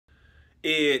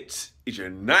It is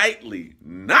your nightly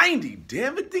 90.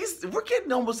 Damn it, we're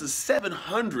getting almost to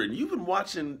 700. You've been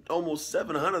watching almost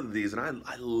 700 of these, and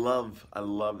I love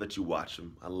that you watch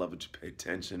them. I love that you pay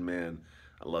attention, man.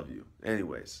 I love you.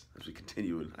 Anyways, as we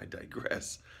continue, and I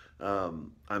digress.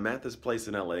 I'm at this place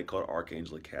in LA called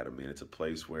Archangel Academy, and it's a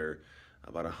place where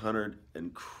about 100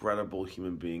 incredible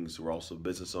human beings who are also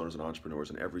business owners and entrepreneurs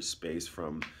in every space,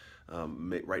 from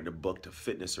writing a book to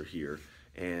fitness, are here.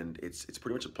 And it's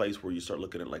pretty much a place where you start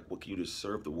looking at, like, what can you do to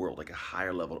serve the world, like a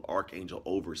higher level archangel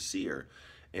overseer.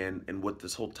 And what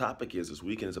this whole topic is this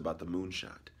weekend is about the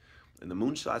moonshot. And the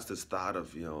moonshot's this thought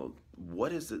of,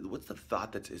 what's the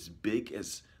thought that's as big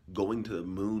as going to the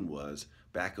moon was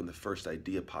back when the first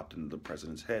idea popped into the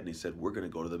president's head, and he said, we're going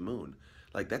to go to the moon.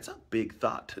 Like, that's a big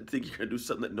thought, to think you're going to do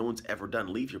something that no one's ever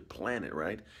done, leave your planet,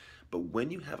 right? But when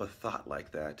you have a thought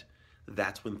like that,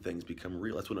 that's when things become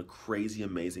real. That's when a crazy,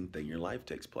 amazing thing in your life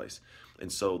takes place. And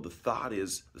so the thought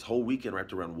is, this whole weekend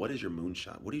wrapped around, what is your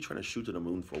moonshot? What are you trying to shoot to the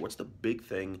moon for? What's the big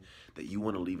thing that you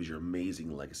want to leave as your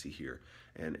amazing legacy here?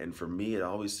 And for me, it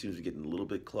always seems to be getting a little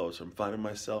bit closer. I'm finding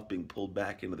myself being pulled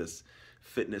back into this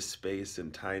fitness space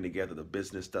and tying together the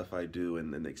business stuff I do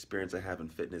and the experience I have in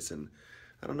fitness. And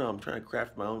I don't know, I'm trying to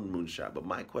craft my own moonshot. But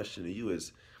my question to you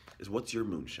is what's your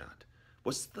moonshot?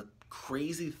 What's the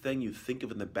crazy thing you think of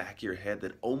in the back of your head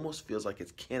that almost feels like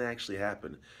it can't actually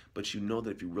happen, but you know that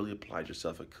if you really applied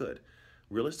yourself, it could?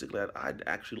 Realistically, I'd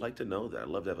actually like to know that. I'd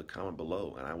love to have a comment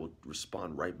below, and I will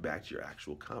respond right back to your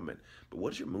actual comment. But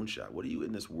what is your moonshot? What are you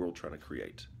in this world trying to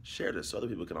create? Share this so other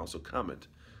people can also comment.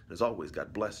 And as always,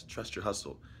 God bless, trust your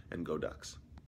hustle, and go Ducks.